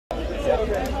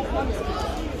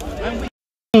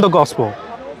The gospel,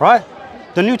 right?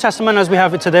 The New Testament as we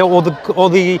have it today, or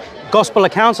the gospel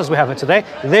accounts as we have it today,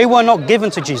 they were not given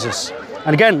to Jesus.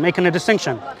 And again, making a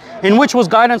distinction, in which was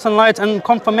guidance and light and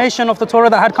confirmation of the Torah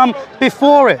that had come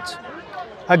before it.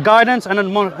 A guidance and an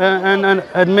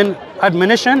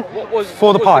admonition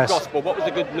for the pious. What was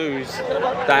the good news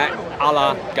that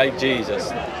Allah gave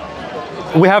Jesus?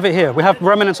 We have it here. We have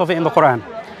remnants of it in the Quran.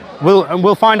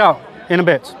 We'll find out in a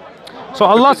bit. So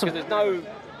Allah. Because there's no.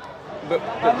 But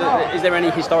is there any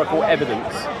historical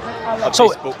evidence of so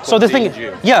this book? So the thing,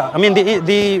 yeah, I mean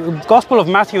the Gospel of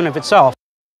Matthew in of itself.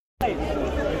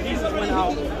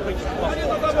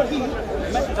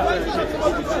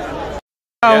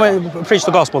 Preach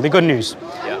the gospel, the good news.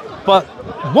 Yeah. But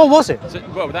what was it? So,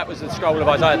 well, that was the scroll of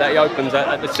Isaiah that he opens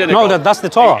at the synagogue. No, that's the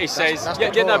Torah. He says,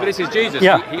 no, but this is Jesus.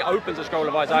 Yeah. He opens the scroll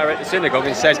of Isaiah at the synagogue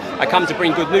and says, I come to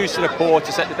bring good news to the poor,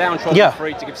 to set the downtrodden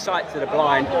free, to give sight to the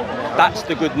blind. That's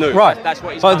the good news. Right. That's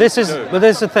what he's But this is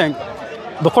the thing.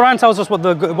 The Quran tells us what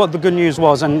the good news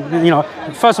was, and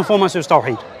first and foremost it was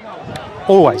Tawheed.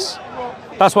 Always.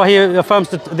 That's why he affirms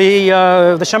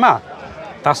the Shema.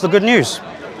 That's the good news.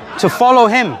 To follow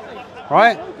him,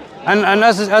 right? And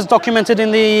as documented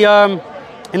in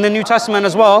the New Testament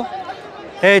as well,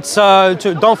 it's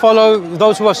to don't follow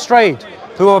those who have strayed,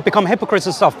 who have become hypocrites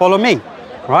and stuff. Follow me,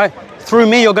 right? Through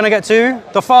me, you're going to get to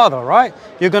the Father, right?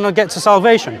 You're going to get to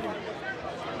salvation.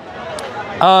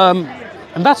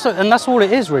 And that's all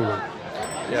it is, really.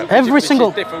 Yeah, Every single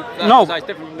it's different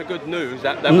from the good news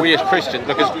that we as Christians,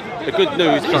 because the good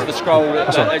news is the scroll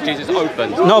that Jesus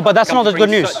opens. No, but that's not the good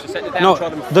news. No,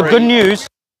 the good news.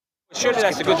 Surely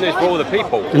that's the good news for all the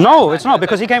people. No, it's not,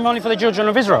 because he came only for the children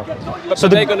of Israel. But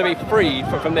they're going to be freed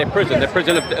from their prison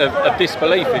of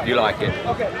disbelief, if you like it.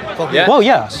 Yeah? Well,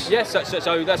 yes. Yes,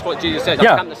 so that's what Jesus says.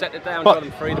 Yeah. I've come to set the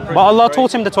downtrodden free, the but Allah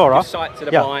taught him the Torah. give sight to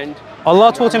the blind.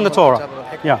 Allah taught him the Torah.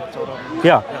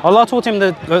 Yeah. Allah taught him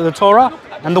the Torah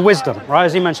and the wisdom, right?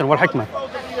 As he mentioned, wal hikmah,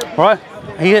 right?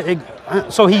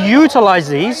 So he utilized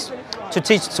these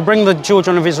to bring the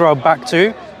children of Israel back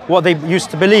to what they used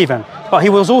to believe in. But he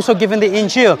was also given the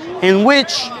Injil, in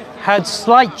which had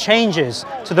slight changes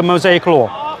to the Mosaic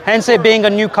law, hence it being a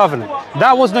new covenant.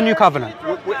 That was the new covenant.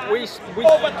 We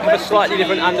have a slightly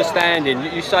different understanding.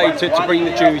 You say to bring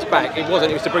the Jews back. It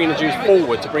wasn't. It was to bring the Jews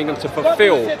forward, to bring them to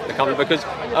fulfill the covenant. Because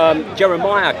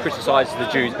Jeremiah criticised the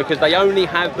Jews because they only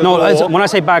have the law. No, when I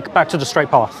say back to the straight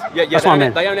path, that's what I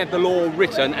mean. They only have the law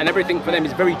written, and everything for them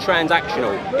is very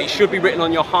transactional. It should be written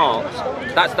on your heart.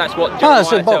 That's what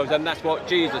Jeremiah tells them. That's what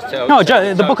Jesus tells. No,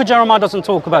 the book of Jeremiah doesn't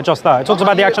talk about just that. It talks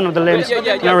about the action of the limbs and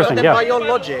everything. Then by your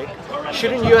logic,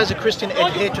 shouldn't you as a Christian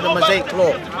adhere to the Mosaic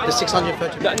law, the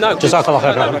 630? No, Jazakallah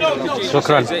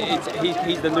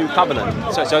he's the new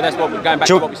covenant. So that's what we're going back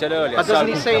to what we said earlier. But doesn't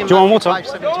he say in do you want Matthew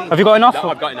water? 5:17? Have you got enough? No,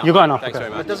 I've got enough. You got enough. Thanks okay.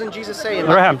 very much. But doesn't Jesus say in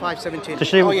Raham. Matthew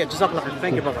 5:17? Oh yeah, Jazakallah.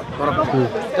 Thank you, brother.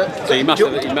 So you must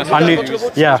have. I knew.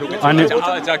 Yeah, I knew.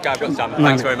 Oh, it's okay. I've got some.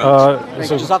 Thanks very much.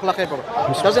 Jazakallah khair,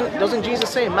 brother. Doesn't Jesus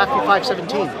say in Matthew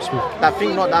 5:17 that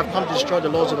think not that I've come to destroy the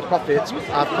laws of the prophets,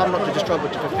 I've come not to destroy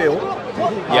but to fulfill?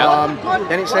 Yeah.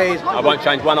 Then it says I won't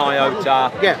change one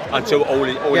iota until all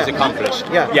is accomplished.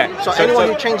 Yeah. So anyone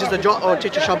who changes the jot or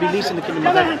tittle shall be least in the kingdom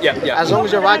of heaven. Yeah. As long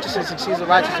as your righteousness exceeds the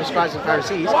righteousness of scribes and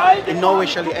Pharisees, in no way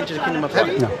shall you enter the kingdom of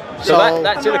heaven. No. So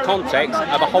that's in the context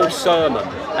of a whole sermon.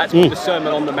 That's called the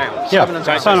Sermon on the Mount. Yeah.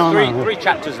 So it's three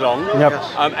chapters long. Yep.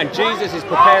 And Jesus is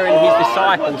preparing his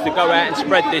disciples to go out and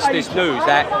spread this news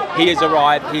that he has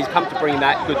arrived. He's come to bring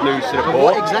that good news to the poor.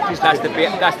 What exactly is that's the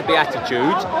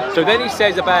Beatitudes. So then he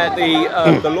says about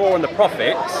the law and the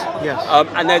prophets. Yes.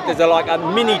 And there's a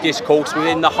mini discourse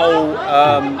within the whole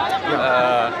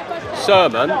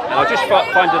sermon. And I'll just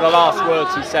find the last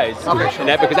words he says in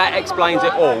there, because that explains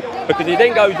it all. Because he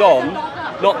then goes on,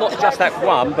 not just that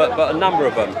one, but a number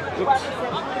of them. Oops.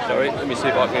 Sorry, let me see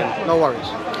if I can. No worries.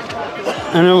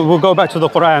 And we'll go back to the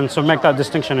Quran to make that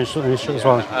distinction as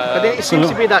well. But it seems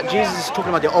to be that Jesus is talking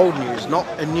about the old news, not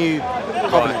a new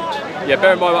covenant. Yeah,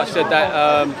 bear in mind what I said, that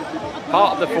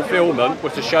part of the fulfilment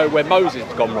was to show where Moses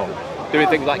had gone wrong, doing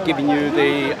things like giving you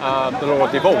the law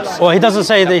of divorce. Well, he doesn't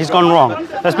say that he's gone wrong.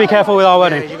 Let's be careful with our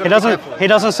wording. He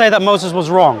doesn't say that Moses was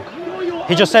wrong.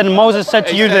 He just said Moses said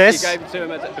to you this. He gave it to him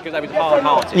because they were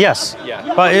hard-hearted. Yes.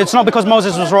 Yeah. But it's not because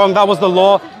Moses was wrong. That was the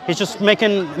law. He's just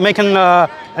making a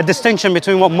distinction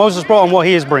between what Moses brought and what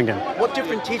he is bringing. What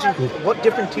different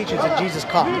teachings did Jesus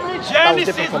come that was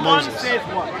different from Moses?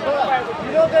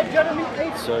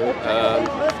 So,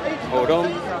 hold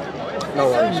on. No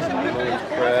worries.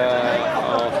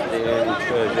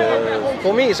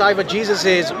 For me, it's either Jesus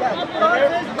is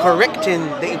correcting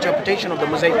the interpretation of the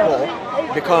Mosaic law,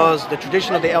 because the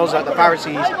tradition of the elders, like the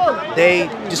Pharisees, they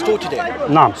distorted it.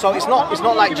 No. So it's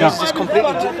not like Jesus is completely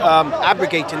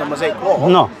abrogating the Mosaic law.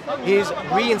 No. He's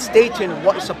reinstating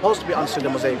what is supposed to be understood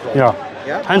in the Mosaic law.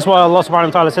 Yeah. Hence why Allah subhanahu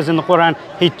wa ta'ala says in the Quran,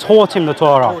 He taught him the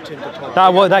Torah.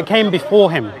 That came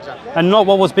before him, and not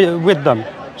what was with them.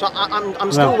 So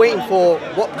I'm still waiting for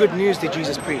what good news did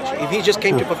Jesus preach. If he just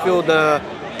came to fulfill the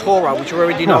Torah, which we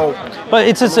already know. But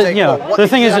it's the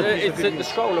thing is, it's the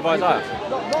scroll of Isaiah.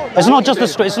 it's not just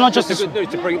the it's not just the good news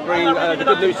to bring the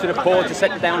good news to the poor, to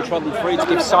set the downtrodden free, to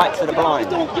give sight to the blind.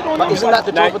 But isn't that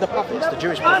the job of the prophets, the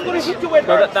Jewish prophets?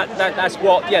 No, that's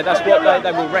what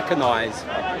they will recognise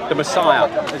the Messiah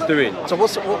as doing. So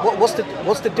what's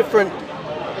the different?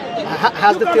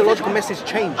 Has the theological message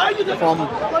changed from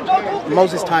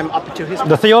Moses' time up until his time?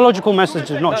 The theological message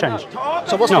did not change.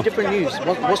 So what's the different news?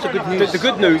 What's the good news? The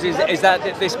good news is that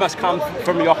this must come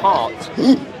from your heart,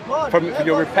 from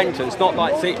your repentance. Not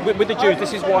like, see, with the Jews,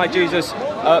 this is why Jesus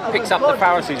picks up the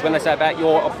Pharisees when they say about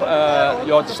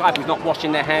your disciples not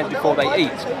washing their hands before they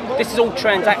eat. This is all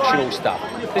transactional stuff.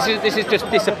 This is just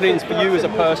disciplines for you as a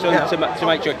person to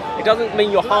make sure. It doesn't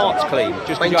mean your heart's clean.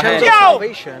 Just but in your terms hands. of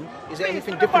salvation, is there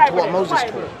anything different to what Moses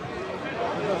taught?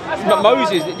 But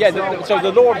Moses, so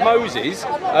the law of Moses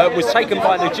was taken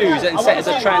by the Jews and set as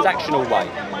a transactional way.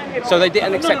 So they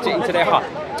didn't accept it into their heart.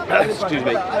 Excuse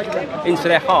me, into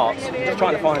their hearts. I'm just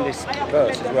trying to find this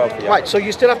verse as well for you. Right, so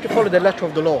you still have to follow the letter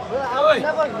of the law.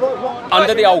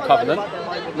 Under the old covenant,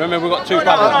 remember we've got two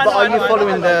covenants. But are you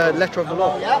following the letter of the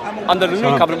law? Under the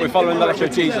new covenant, we're following the letter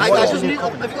of Jesus.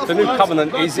 The new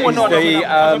covenant is the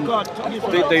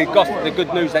gospel, the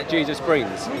good news that Jesus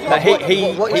brings. That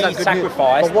he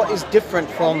sacrificed. But what is different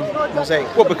from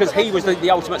Mosaic? Well, because he was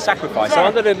the ultimate sacrifice. So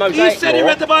under the Mosaic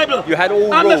law, you had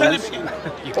all rules.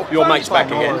 Your mate's back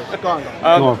again.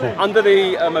 Under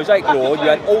the Mosaic law, you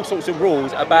had all sorts of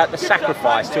rules about the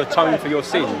sacrifice to atone for your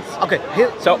sins. Okay.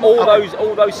 So all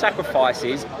those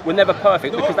sacrifices were never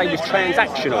perfect because they was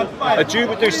transactional. A Jew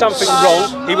would do something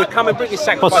wrong, he would come and bring his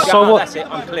sacrifice. That's it,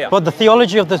 I'm clear. But the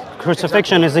theology of the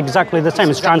crucifixion is exactly the same.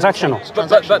 It's transactional.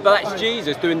 But that's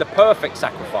Jesus doing the perfect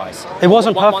sacrifice. It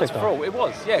wasn't Once perfect. for all. It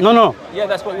was. Yeah. No. Yeah,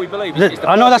 that's what we believe.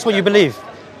 I know that's what you believe.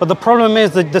 But the problem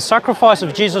is that the sacrifice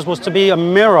of Jesus was to be a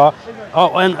mirror,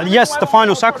 and yes, the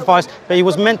final sacrifice, but he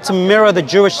was meant to mirror the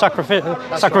Jewish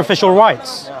sacrificial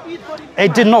rites.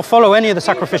 It did not follow any of the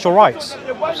sacrificial rites.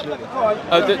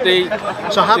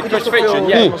 So how could you fulfill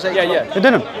the Mosaic law? It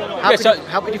didn't.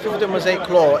 How could you fulfill the Mosaic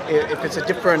law if it's a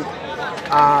different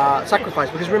sacrifice?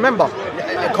 Because remember,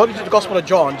 according to the Gospel of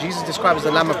John, Jesus is described as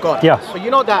the Lamb of God. Yes. But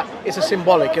you know that it's a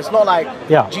symbolic. It's not like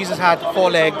Jesus had 4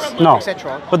 legs,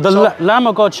 etc. But the Lamb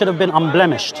of God should have been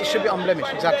unblemished. It should be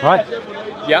unblemished, exactly. Right?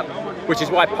 Yep. Which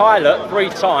is why Pilate 3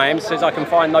 times says, "I can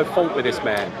find no fault with this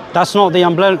man." That's not the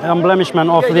embellishment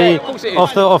of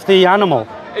the animal.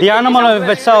 The animal of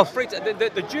itself.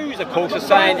 The Jews, of course, are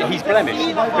saying that he's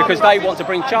blemished because they want to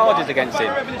bring charges against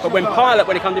him. But when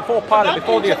he comes before Pilate,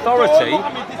 before the authority,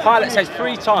 Pilate says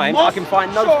 3 times, "I can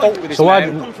find no fault with this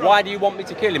man. Why do you want me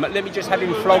to kill him? Let me just have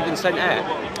him flogged and sent out."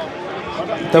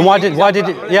 Then why did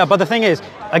it? Yeah, but the thing is,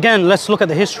 again, let's look at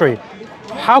the history.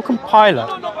 How can Pilate,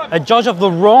 a judge of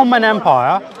the Roman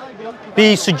Empire,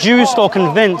 be seduced or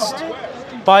convinced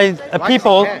by a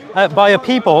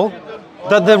people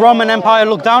that the Roman Empire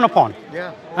looked down upon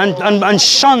and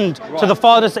shunned to the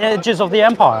farthest edges of the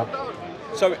empire?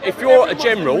 So if you're a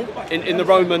general in the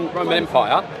Roman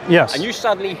Empire, yes, and you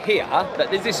suddenly hear that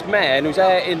there's this man who's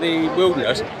out in the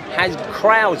wilderness, has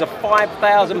crowds of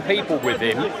 5,000 people with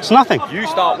him, it's nothing. You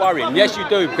start worrying. Yes, you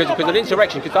do, because an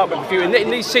insurrection can start with a few.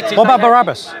 In these cities, what about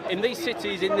Barabbas? In these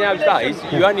cities, in those days,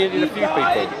 you only needed a few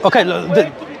people. Okay,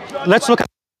 let's look at.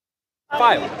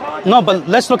 Fail. No, but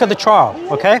let's look at the trial,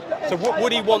 okay? So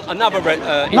would he want another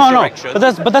insurrection?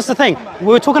 No, but that's the thing.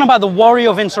 We're talking about the warrior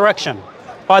of insurrection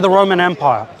by the Roman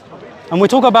Empire, and we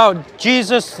talk about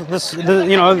Jesus,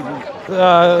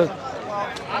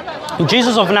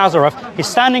 Jesus of Nazareth. He's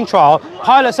standing trial.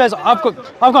 Pilate says, "I've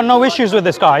got no issues with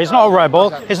this guy. He's not a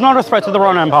rebel. He's not a threat to the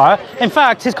Roman Empire. In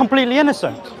fact, he's completely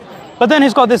innocent." But then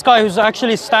he's got this guy who's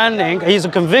actually standing. He's a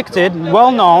convicted,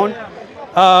 well-known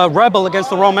rebel against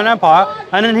the Roman Empire,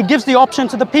 and then he gives the option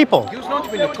to the people. He was known to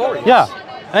be notorious. Yeah,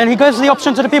 and he gives the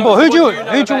option to the people. Who do you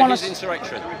want to?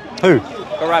 Insurrection. Who?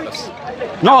 Barabbas.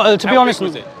 No, to be honest,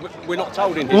 we're not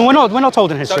told in history. We're not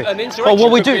told in history. So an insurrection but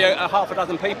what we could do, be a half a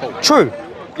dozen people. True,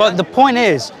 but the point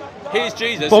is, here's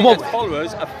Jesus. But he has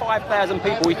followers of 5,000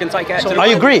 people he can take out. I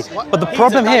agree, but the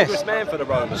problem here. He's a dangerous man for the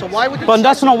Romans. So why would? But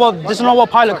this is not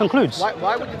what Pilate concludes.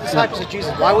 Why would the disciples of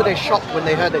Jesus? Why were they shocked when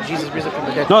they heard that Jesus risen from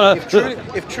the dead? No.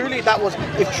 If truly that was,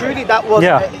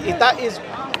 yeah. if that is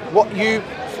what you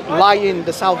lie in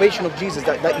the salvation of Jesus,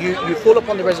 that you fall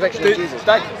upon the resurrection of Jesus.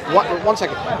 One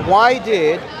second. Why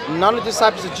did none of the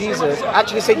disciples of Jesus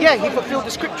actually say, yeah, he fulfilled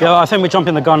the scripture? Yeah, I think we're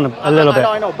jumping the gun a little bit.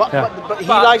 I know, but he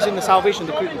lies in the salvation.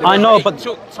 I know, but it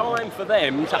took time for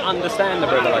them to understand the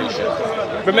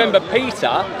revelation. Remember, Peter,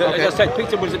 as I said,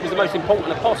 Peter was the most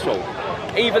important apostle.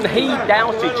 Even he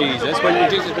doubted Jesus when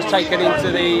Jesus was taken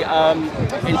into the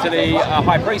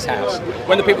high priest's house.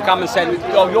 When the people come and said,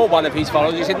 "Oh, you're one of his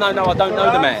followers," he said, "No, I don't know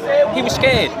the man." He was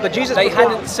scared. But Jesus,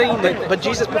 hadn't seen it. But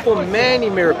Jesus performed many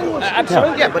miracles.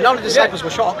 Absolutely. Yeah, but none of the disciples were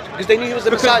shocked because they knew he was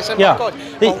the Messiah sent by God.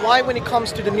 But why, when it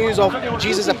comes to the news of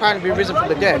Jesus apparently being risen from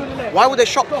the dead, why were they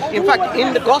shocked? In fact,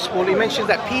 in the Gospel, he mentions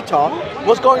that Peter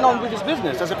was going on with his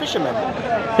business as a fisherman.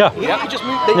 yeah, He just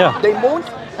moved. They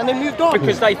mourned and they moved on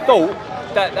Because they thought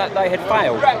that they had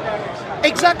failed.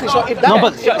 Exactly. So if that, No,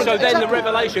 but- So then the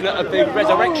revelation of the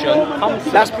resurrection comes.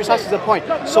 That's precisely the point.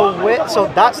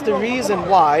 So that's the reason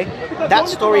why that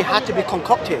story had to be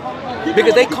concocted,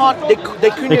 because they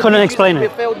couldn't explain it. A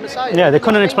failed Messiah. Yeah, they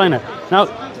couldn't explain it. Now,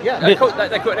 They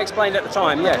couldn't explain it at the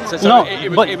time, yeah. So No,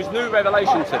 it but- was new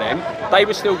revelation to them. They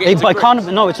were still getting. but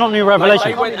no, it's not new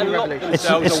revelation. They went and locked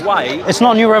themselves away. It's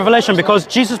not new revelation because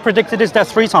Jesus predicted his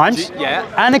death 3 times Yeah.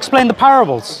 and explained the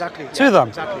parables to them.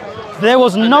 Exactly. There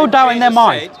was no doubt in their Jesus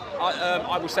mind. said,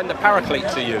 I will send the Paraclete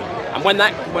to you, and when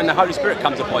the Holy Spirit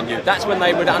comes upon you, that's when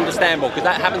they would understand more, because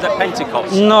that happens at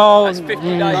Pentecost. No, That's 50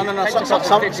 days. No. Pentecost is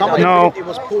 50 Somebody days. No. believed it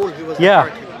was Paul who was Yeah. the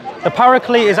Paraclete. The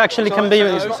Paraclete is actually can be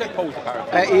Who said Paul's the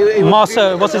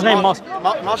Paraclete? what's his name? Marcion.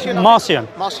 Marcion.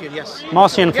 Marcion, yes.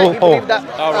 Marcion Yeah, he Paul. believed that.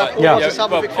 Oh, right. Paul Yeah. was a salvific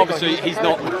Well, figure. obviously he's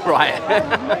not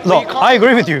right. Look, I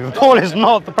agree with you. Paul is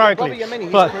not the Brother Paraclete. Yemeni,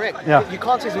 he's But correct. yeah, You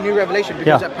can't say it's a new revelation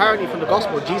because Yeah. apparently from the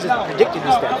gospel Jesus predicted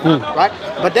his death, right?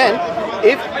 But then,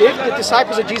 if the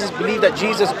disciples of Jesus believe that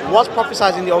Jesus was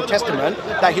prophesied in the Old Testament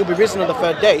that he'll be risen on the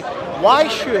 3rd day, why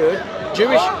should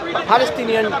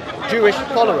Palestinian Jewish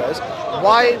followers,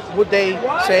 why would they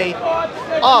say,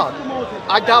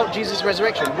 I doubt Jesus'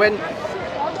 resurrection, when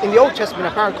in the Old Testament,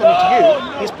 apparently according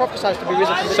to you, he's prophesied to be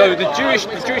risen from the So dead?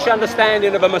 the Jewish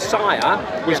understanding of a Messiah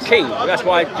was king. That's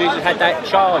why Jesus had that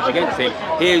charge against him.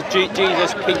 Here's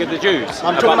Jesus, King of the Jews.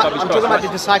 I'm talking about the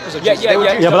disciples of Jesus. Yeah, They were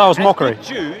Jews. Yeah, but that was As mockery. good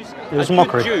Jews, It was as good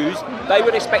mockery. Jews, they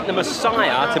would expect the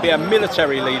Messiah to be a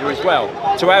military leader as well,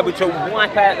 to be able to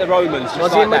wipe out the Romans. Just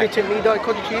Was he a like that. militant leader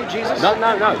according to you, Jesus? No.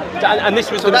 And this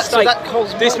was So the that- so mistake. that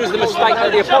calls- This was the mistake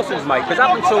that the apostles made, because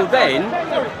up until then,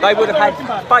 they would have had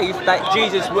faith that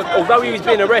Jesus would, although he was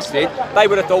being arrested, they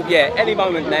would have thought, yeah, any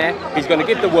moment now, he's going to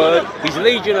give the word, his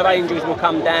legion of angels will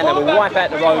come down, they will wipe out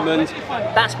the Romans.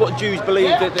 That's what Jews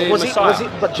believed that the Messiah.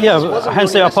 But Jesus yeah. wasn't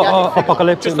Hence the really messianic.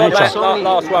 apocalyptic Just like nature. that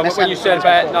last one, when you said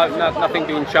about nothing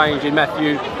being changed in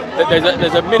Matthew, that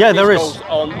there's a mini there is. discourse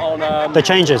on The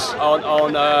changes,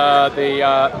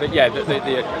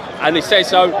 and it says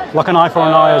so. like an eye for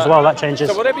an eye as well. That changes.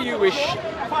 So whatever you wish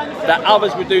that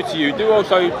others would do to you, do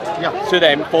also to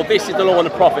them. For this is the law and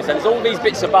the prophets, and there's all these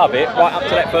bits above it, right up to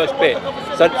that first bit.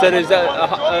 So there's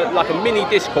like a mini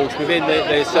discourse within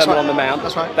the Sermon on the Mount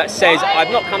that says,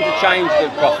 "I've not come to change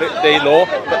the law,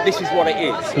 but this is what it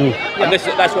is." And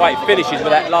that's why it finishes with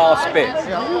that last bit.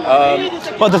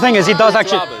 But the thing is, he does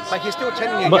actually. But he's still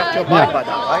telling you you have to abide by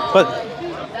that, right? But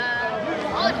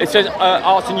It says,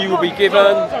 "Ask and you will be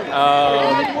given."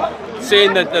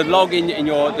 Seeing the log in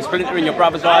your, the splinter in your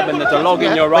brother's eye, and there's a log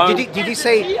in your But own. did he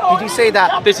say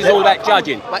that This is all about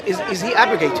judging. But is he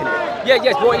abrogating it?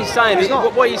 Yes. What he's saying is,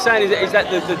 not. what he's saying is that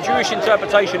the Jewish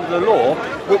interpretation of the law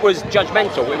was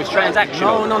judgmental. It was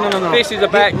transactional. No. This is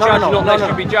about judge, not let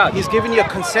you be judged. He's giving you a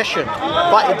concession,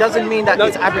 but it doesn't mean that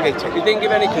it's abrogating. He didn't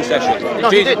give any concession. No,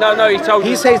 he did. No, he told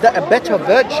He you. says that a better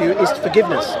virtue is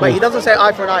forgiveness, but he doesn't say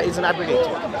eye for an eye isn't abrogated.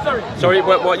 Sorry,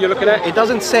 what you're looking at? It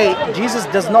doesn't say, Jesus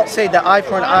does not say that eye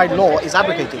for an eye law is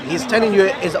abrogated. He's telling you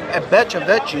is a better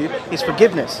virtue is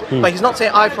forgiveness, but he's not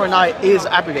saying eye for an eye is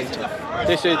abrogated.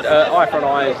 This is eye for an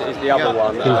eye is the other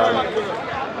one.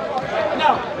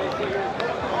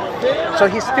 So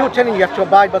he's still telling you have to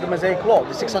abide by the Mosaic law,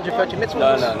 the 630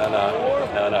 mitzvahs.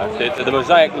 No. The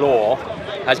Mosaic law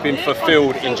has been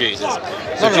fulfilled in Jesus.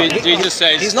 So Jesus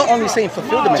says. He's not only saying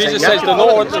fulfill the Mosaic. Jesus you have says to the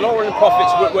follow law the and the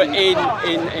prophets were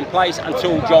in place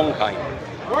until John came.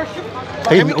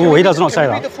 he does not say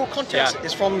Read the that. full context. Yeah.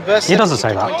 It's from verse. He doesn't 17 say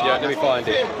to that. 20. Yeah, let me find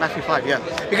it. Matthew 5,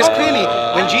 yeah. Because clearly,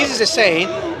 when Jesus is saying,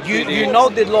 you know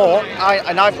the law,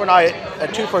 an eye for an eye, a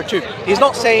tooth for a tooth, he's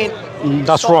not saying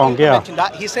That's stop wrong, yeah. implementing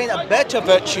that. He's saying a better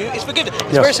virtue is forgiveness.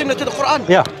 It's Yes. very similar to the Quran.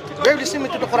 Yeah. Very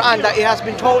similar to the Quran that it has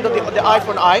been told of the eye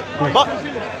for an eye, but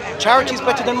charity is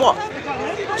better than what?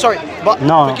 Sorry, but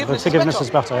No, forgiveness, forgiveness is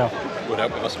better. Yeah. would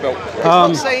help if I spelled it. It's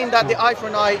not saying that the eye for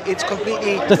an eye, it's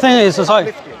completely. The thing is, it's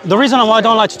like, uplifted. the reason why I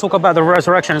don't like to talk about the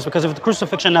resurrection is because if the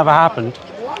crucifixion never happened,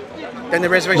 Then the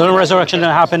resurrection. the resurrection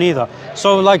didn't happen either.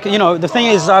 So, like, you know, the thing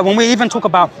is, when we even talk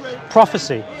about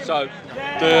prophecy, So,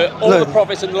 all the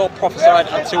prophets and the law prophesied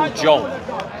until John.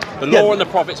 The law and the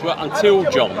prophets were until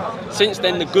John. Since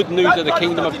then, the good news of the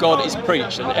kingdom of God is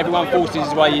preached, and everyone forces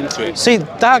his way into it. see,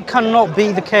 that cannot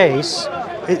be the case.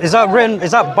 Is that written?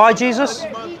 Is that by Jesus?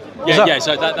 Yeah,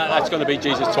 so that's going to be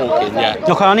Jesus talking, yeah.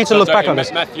 Okay, I need to look back in on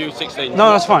this. Matthew 16.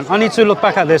 No, that's fine. I need to look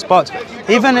back at this, but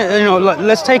even, you know,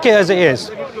 let's take it as it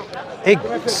is. It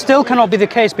still cannot be the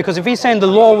case, because if he's saying the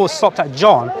law was stopped at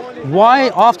John, why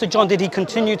after John did he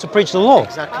continue to preach the law?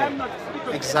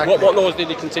 Exactly. What laws did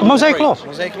he continue Mosaic to law. preach?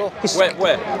 Mosaic law.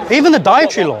 Where? Even the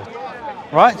dietary law,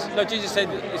 right? No, Jesus said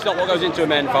it's not what goes into a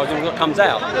man folds, it's what comes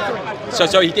out.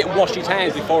 So he didn't wash his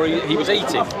hands before he was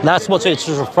eating. That's what it's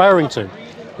referring to.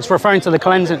 It's referring to the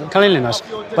cleanliness,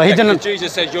 but he didn't.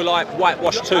 Jesus says you're like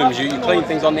whitewashed tombs. You clean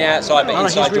things on the outside, but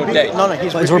inside you're dead.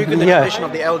 He's But it's rebuking the yeah. tradition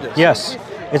of the elders. Yes,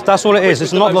 that's all it is.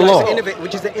 It's not the law.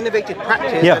 Which is the innovative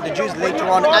practice Yeah. that the Jews later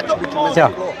on attributed to Mosaic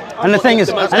Yeah, law. and the thing is,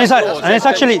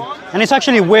 and it's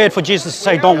actually weird for Jesus to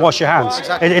say, "Don't wash your hands."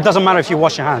 Exactly. It doesn't matter if you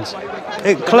wash your hands.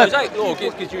 The Mosaic law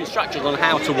gives you instructions on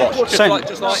how to wash, just like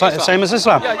Islam. Same as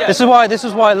Islam. Yeah. This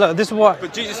is why. Look, this is why.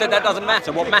 But Jesus said that doesn't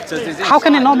matter. What matters is inside. How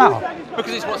can it not matter?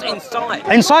 Because it's what's inside.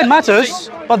 Inside matters,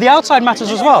 but the outside matters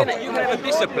as well. You can have a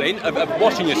discipline of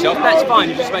washing yourself. That's fine.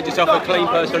 You just made yourself a clean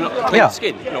person, clean Yeah.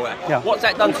 skin. You know that. Yeah. What's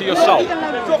that done to your soul?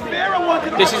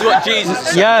 This is what Jesus is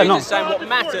saying. Yeah, Jesus is saying what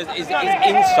matters is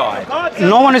inside.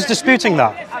 No one is disputing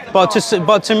that, but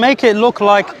to make it look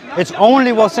like it's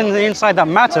only what's in the inside that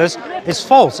matters is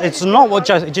false. It's not what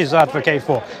Jesus advocated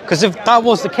for. Because if that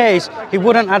was the case, he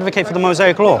wouldn't advocate for the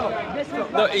Mosaic law.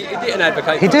 No, he didn't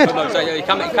advocate. He did. For Mosaic. He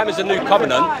came as a new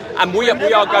covenant, and we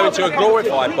are going to a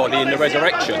glorified body in the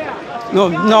resurrection.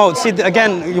 No. See,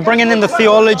 again, you're bringing in the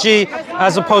theology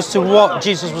as opposed to what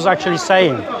Jesus was actually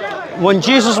saying. When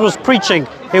Jesus was preaching,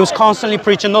 he was constantly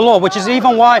preaching the law, which is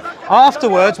even why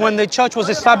afterwards, when the church was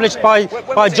established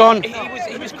by John,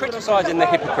 He was criticising the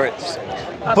hypocrites.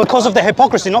 because of the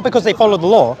hypocrisy, not because they followed the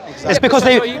law. It's because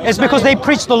they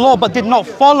preached the law but did not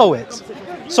follow it.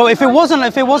 So if it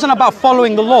wasn't about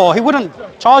following the law, he wouldn't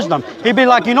charge them. He'd be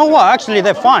like, you know what? Actually,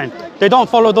 they're fine. They don't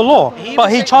follow the law.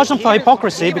 But he charged them for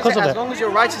hypocrisy because of As that. long as your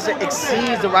righteousness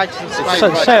exceeds the righteousness of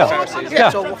So,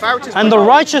 Pharisees. And the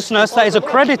righteousness that is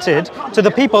accredited to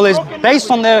the people is based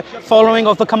on their following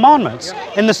of the commandments.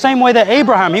 In the same way that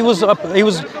Abraham, he was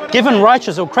given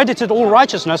righteousness, or credited all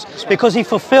righteousness because he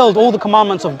fulfilled all the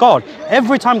commandments of God.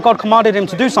 Every time God commanded him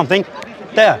to do something,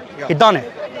 he done it.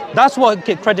 That's what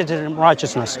get credited in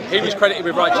righteousness. He was credited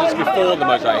with righteousness before the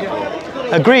Mosaic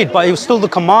law. Agreed, but it was still the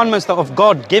commandments of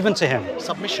God given to him.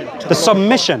 Submission. To The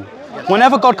submission.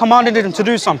 Whenever God commanded him to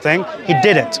do something, he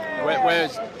did it.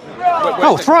 Where's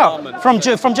No, the throughout,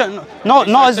 commandment?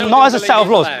 not as a set of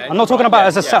laws. I'm not talking about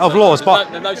as a set of laws, but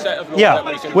There's no set of laws that yeah,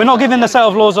 we can- we're not giving the set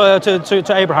of laws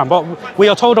to Abraham, but we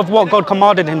are told of what God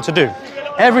commanded him to do.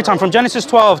 Every time, from Genesis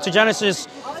 12 to Genesis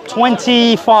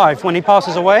 25, when he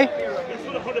passes away,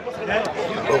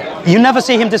 you never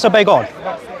see him disobey God.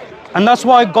 And that's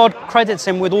why God credits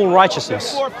him with all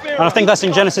righteousness. And I think that's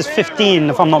in Genesis 15,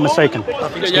 if I'm not mistaken.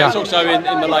 Yeah, it's also in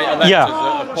the later letters Yeah.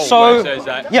 of Paul So, where it says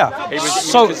that yeah. he was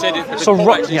So- considered, because so Paul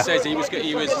ri- actually yeah. says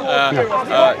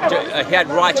he had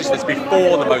righteousness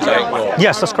before the Mosaic law.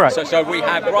 Yes, that's correct. So we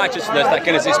have righteousness that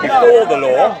can exist before the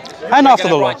law. And we after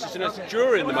can the have law. righteousness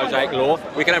during the Mosaic law.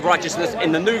 We can have righteousness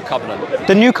in the new covenant.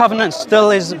 The new covenant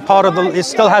still is part of it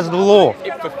still has the law.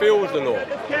 It fulfills the law.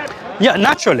 Yeah,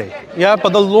 naturally. Yeah,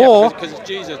 but the law. Because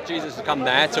Jesus has come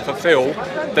there to fulfill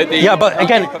the Yeah, but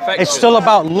again, perfection. it's still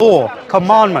about law,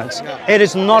 commandments. It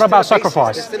is not about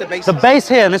sacrifice. There's still a basis. The base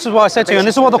here, and this is what I said to you, and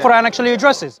this is what the Quran actually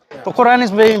addresses. The Quran is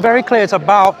being very clear. It's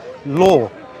about law,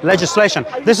 legislation.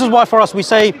 This is why for us we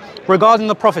say, regarding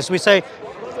the prophets, we say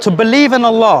to believe in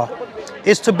Allah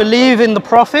is to believe in the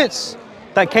prophets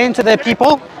that came to their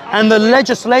people and the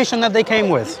legislation that they came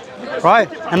with. Right?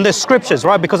 And the scriptures,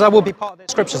 right? Because that will be part of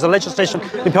the scriptures. The legislation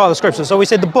will be part of the scriptures. So we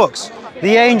said the books,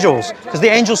 the angels, because the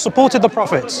angels supported the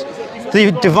prophets.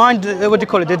 The divine, what do you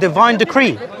call it? The divine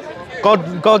decree.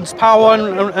 God's power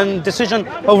and decision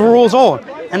overrules all.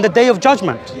 And the day of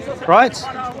judgment, right?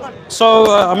 So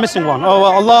I'm missing one. Oh,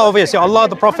 Allah, obviously. Allah,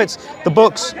 the prophets, the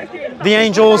books, the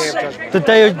angels, the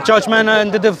day of judgment,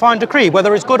 and the divine decree,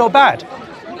 whether it's good or bad,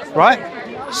 right?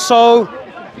 So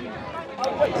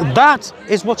that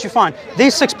is what you find.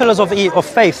 These 6 pillars of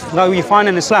faith that you find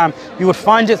in Islam, you would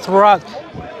find it throughout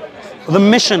the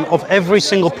mission of every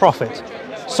single prophet.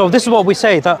 So this is what we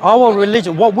say, that our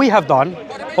religion, what we have done,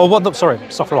 or what the, sorry,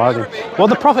 what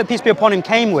the Prophet, peace be upon him,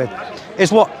 came with,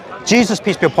 is what Jesus,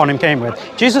 peace be upon him, came with.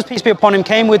 Jesus, peace be upon him,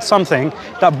 came with something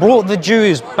that brought the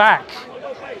Jews back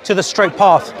to the straight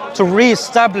path, to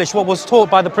re-establish what was taught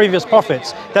by the previous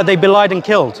prophets that they belied and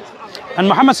killed. And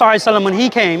Muhammad sallallahu alaihi wasallam, when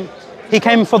he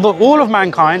came for all of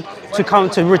mankind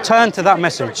to return to that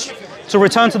message, to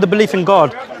return to the belief in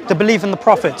God, the belief in the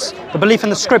prophets, the belief in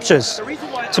the scriptures,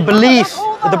 the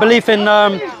belief in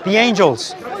the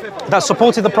angels that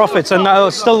supported the prophets and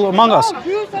are still among us,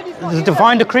 the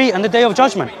divine decree and the day of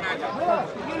judgment.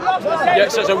 Yeah,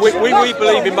 so we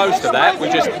believe in most of that. We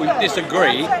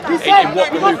disagree in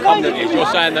what the new covenant is. You're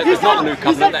saying that there's not a new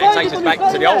covenant, that it takes us back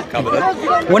to the old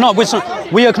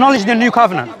covenant. We acknowledge the new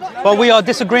covenant, but we are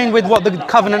disagreeing with what the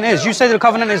covenant is. You say the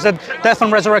covenant is the death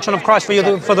and resurrection of Christ for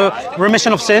the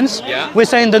remission of sins. Yeah. We're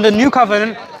saying that the new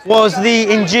covenant was the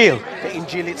Injil. The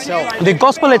Injil itself. The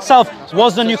gospel itself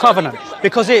was the new covenant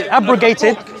because it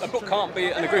abrogated. A book can't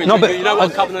be an agreement. No, but you know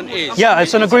what a covenant is. Yeah,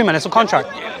 it's an agreement. It's a contract.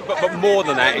 But more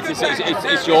than that,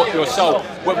 it's your soul.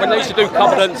 When they used to do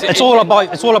covenants, It's all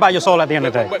about your soul at the end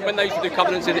of the day. When they used to do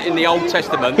covenants in the Old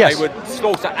Testament, Yes. they would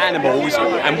slaughter animals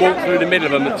and walk through the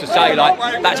middle of them to say, like,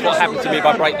 that's what happened to me if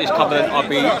I break this covenant, I'll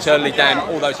be eternally damned,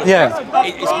 all those sorts of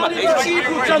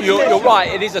things. You're right,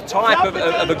 it is a type of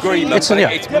agreement,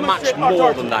 It's much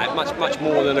more than that, much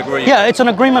more than agreement. Yeah, it's an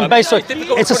agreement based on. It's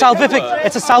difficult to put it into words.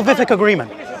 It's a salvific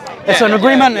agreement. It's Yeah, an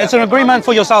agreement. yeah. It's an agreement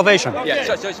for your salvation. Yeah,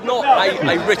 so it's not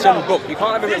a written book. You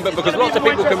can't have a written book because lots of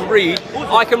people can read.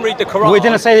 I can read the Quran. We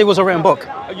didn't say it was a written book.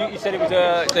 You said it was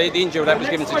the Injil that was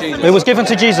given to Jesus. It was given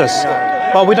to Jesus,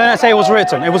 but we didn't say it was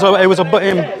written. It was a book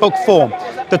in book form.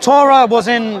 The Torah was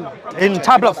in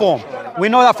tablet form. We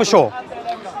know that for sure.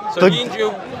 So the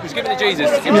Injil was given to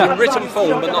Jesus. It was in written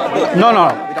form, but not a book.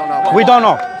 No, we don't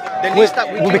know.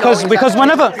 Because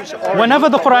whenever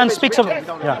the Quran speaks of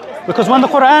because when the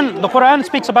Quran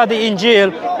speaks about the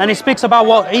Injil and it speaks about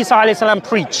what Isa alayhi salam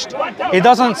preached, it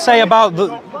doesn't say about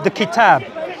the Kitab.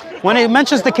 When it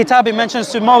mentions the Kitab, it mentions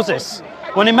to Moses.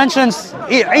 When it mentions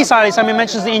Isa alayhi salam, it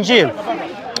mentions the Injil.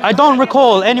 I don't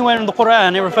recall anywhere in the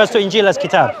Quran it refers to Injil as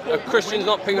Kitab. Are Christians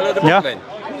not people of the book then?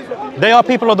 They are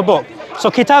people of the book. So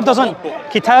Kitab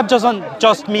doesn't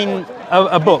just mean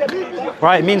a book,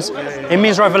 right? It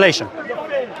means revelation,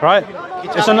 right?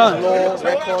 It's another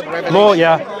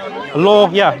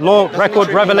law, record,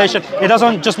 revelation. It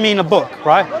doesn't just mean a book,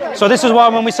 right? So this is why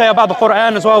when we say about the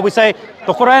Quran as well, we say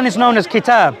the Quran is known as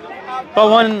Kitab.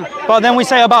 But then we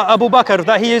say about Abu Bakr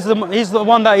that he's the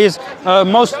one that is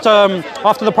most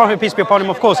after the Prophet, peace be upon him,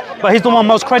 of course. But he's the one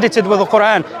most credited with the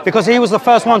Quran because he was the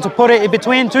first one to put it in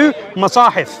between two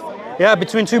masahif,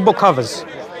 between two book covers.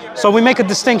 So we make a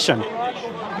distinction.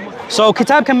 So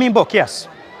Kitab can mean book, yes,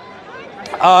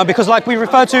 because like we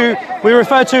refer to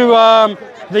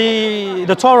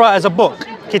the Torah as a book,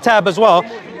 Kitab as well.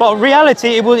 But in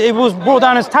reality, it was brought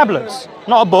down as tablets,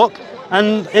 not a book.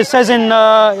 And it says in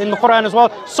the Quran as well,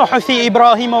 Suhufi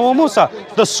Ibrahim wa Musa,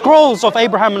 the scrolls of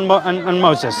Abraham and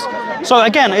Moses. So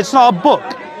again, it's not a book,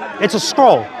 it's a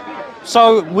scroll.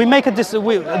 So we make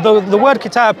the word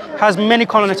Kitab has many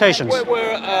connotations.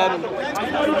 Were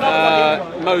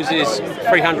Moses'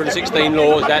 316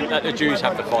 laws that the Jews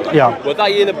have to follow? Yeah. Were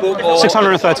they in a book or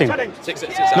 613.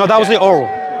 600? No, that was the oral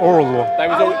law. They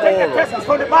was all oral.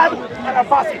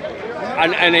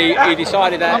 And he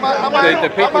decided that the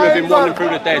people who have been wandering through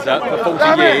the desert for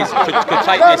 40 years could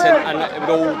take this and it would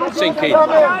all sink in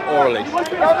orally.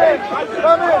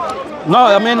 No,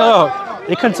 I mean,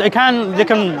 they can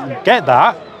get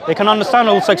that. They can understand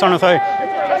all 630.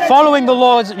 Following the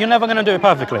laws, you're never going to do it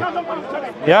perfectly.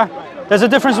 Yeah? There's a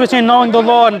difference between knowing the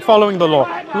law and following the law.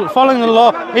 Following the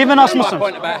law, even us Muslims. My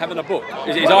point about having a book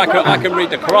is I can read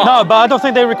the Quran. No, but I don't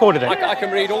think they recorded it. I can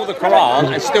read all the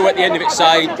Quran and still at the end of it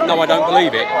say, no, I don't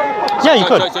believe it. Yeah, you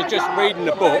could. So just reading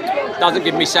the book doesn't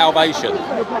give me salvation.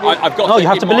 I've got you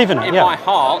have to believe in it, In yeah. my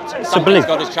heart, something's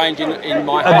got to change in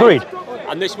my heart. Agreed.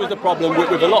 And this was the problem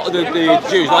with a lot of the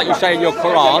Jews, like you say in your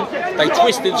Quran, they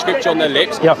twisted scripture on their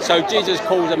lips. Yep. So Jesus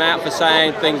calls them out for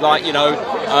saying things like, you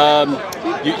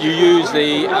you use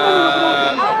the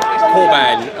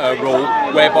Korban rule,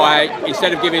 whereby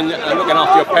instead of looking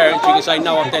after your parents, you can say,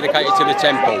 no, I'm dedicated to the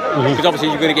temple. Because obviously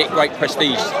you're going to get great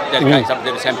prestige dedicating something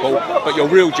to the temple, but your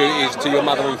real duty is to your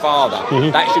mother and father.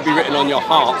 That should be written on your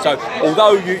heart. So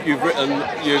although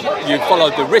you've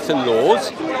followed the written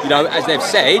laws, as they've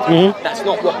said, that's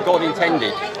not what God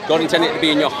intended. God intended it to be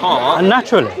in your heart. And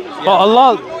naturally. Yeah. But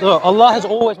Allah has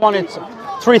always wanted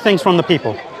three things from the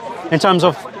people in terms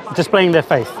of displaying their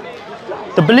faith.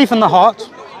 The belief in the heart,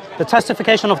 the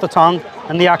testification of the tongue,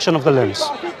 and the action of the limbs.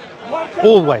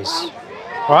 always,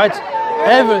 right?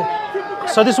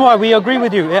 So this is why we agree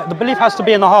with you. The belief has to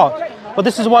be in the heart, but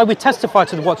this is why we testify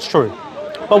to what's true.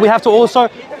 But we have to also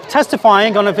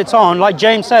testifying on of its own, like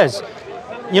James says,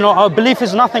 you know, our belief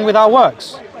is nothing without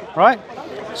works, right?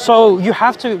 So you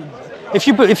have to, if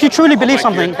you truly believe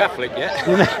something, Catholic,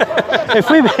 yeah.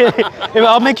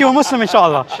 I'll make you a Muslim,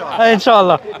 inshallah.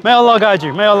 Inshallah. May Allah guide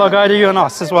you. May Allah guide you and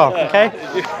us as well. Okay.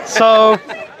 So.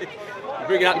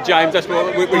 Bringing up James, that's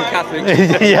what we're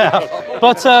Catholics. Yeah.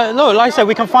 But no, like I said,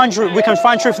 we can find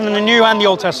truth in the New and the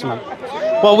Old Testament.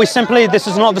 Well, this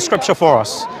is not the scripture for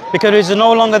us, because it is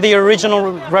no longer the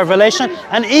original revelation.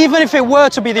 And even if it were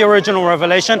to be the original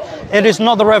revelation, it is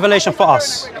not the revelation for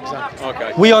us. Exactly.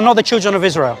 Okay. We are not the children of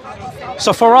Israel.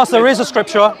 So for us, there is a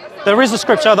scripture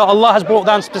that Allah has brought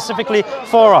down specifically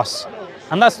for us.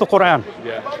 And that's the Quran.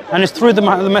 Yeah. And it's through the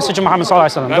message of Muhammad sallallahu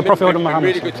alaihi wasallam, the Prophet of Muhammad.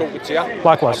 Really good talking to you.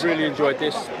 Likewise. I really enjoyed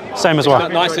this. Same as well.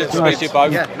 Nice to speak to you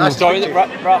both. Yeah, nice Sorry, to meet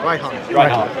you. Right.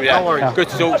 Yeah. No worries. Good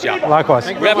to talk to you. Likewise.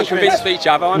 We haven't convinced each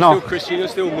other. I'm No. still Christian, you're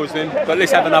still Muslim, but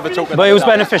let's have another talk. But it was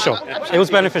beneficial. It was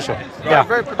beneficial. Yeah.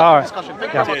 Very productive All right. discussion.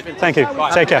 Thank you very much, Vince. Thank you.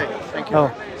 Right, Take care. Thank you.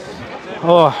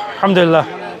 Oh, alhamdulillah.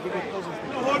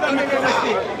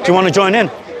 Do you want to join in?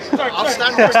 I'll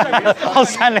stand next to you. I'll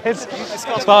stand it.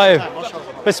 It's fine.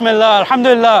 Bismillah,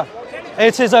 alhamdulillah.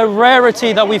 It is a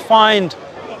rarity that we find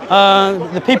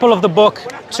the people of the book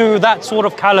to that sort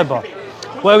of caliber,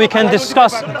 where we can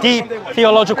discuss deep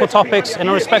theological topics in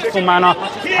a respectful manner.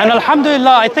 And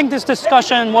alhamdulillah, I think this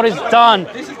discussion, what is done,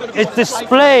 is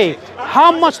display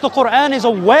how much the Quran is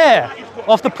aware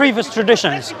of the previous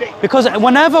traditions. Because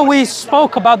whenever we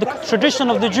spoke about the tradition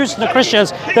of the Jews and the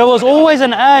Christians, there was always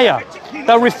an ayah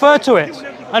that referred to it.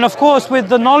 And of course, with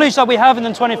the knowledge that we have in the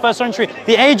 21st century,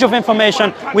 the age of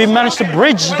information, we've managed to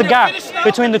bridge the gap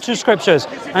between the two scriptures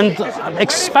and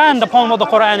expand upon what the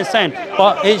Quran is saying.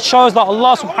 But it shows that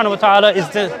Allah subhanahu wa ta'ala is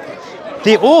the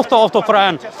author of the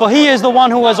Quran, for He is the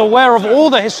one who is aware of all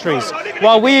the histories,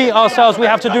 while we ourselves, we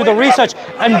have to do the research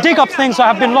and dig up things that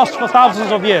have been lost for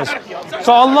thousands of years.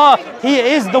 So Allah, He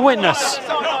is the witness.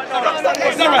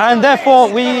 And therefore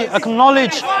we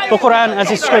acknowledge the Quran as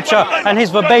His scripture and His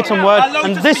verbatim word,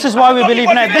 and this is why we believe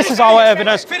in it. This is our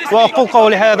evidence. وأقول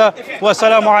قولي هذا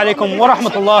والسلام عليكم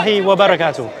ورحمة الله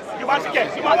وبركاته.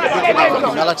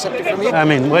 I'll accept it from you.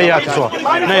 Ameen. وإياك as well.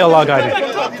 May Allah guide you.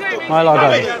 May Allah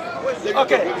guide you.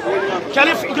 Okay. That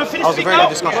was a very good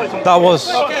discussion. That was.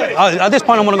 At this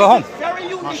point, I want to go home.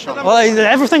 Well,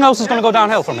 everything else is going to go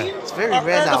downhill from here. It's very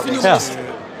rare nowadays Yeah. to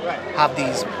have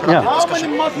these productive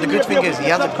discussions. And the good thing is he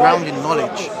has a grounded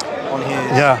knowledge on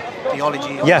his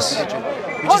theology, on Yes. his religion,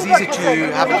 which is easy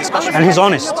to have a discussion. And he's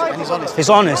honest. And he's honest. He's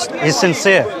honest. He's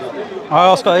sincere. We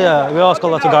ask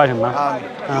Allah to guide him, man.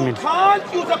 Ameen. Can't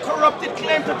use a corrupted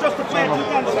claim to justify it.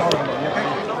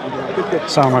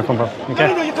 Assalamu alaikum, bro. Okay.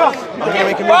 No, you can't. I'm gonna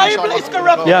make a move, Bible inshallah. is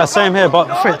corrupt. Yeah, same here. But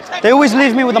they always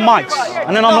leave me with the mics,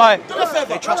 and then I'm like,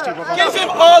 They trust you, bro. Give him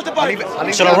all the I'll leave Bible. it- I'll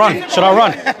leave should it I down run? to you. Should I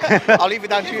run? I'll leave it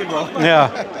down to you, bro. Yeah.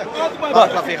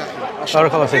 Barakallah feek, akhi.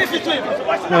 Barakallah feek.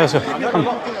 Yeah, let's go. Come.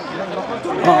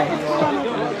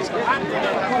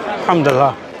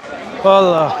 Alhamdulillah. Well,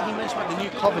 You mentioned about the new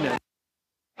covenant.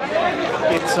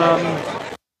 It's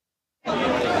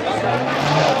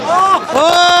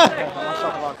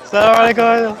Assalamu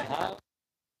alaikum.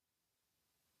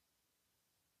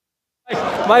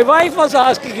 My wife was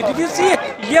asking, did you see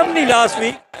Yemeni last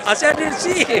week? I said, I didn't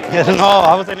see it. No,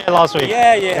 I was in here last week.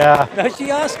 Yeah. Now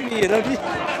she asked me,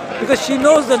 because she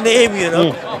knows the name,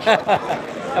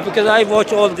 because I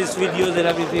watch all these videos and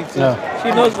everything. So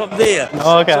she knows from there.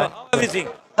 Okay. So how everything?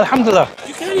 Alhamdulillah.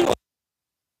 You carry on.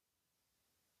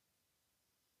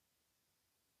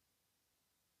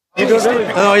 You don't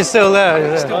know? No, he's still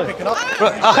there. He's still picking up.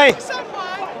 Akhi,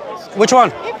 which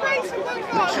one? I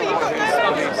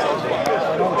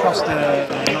don't trust the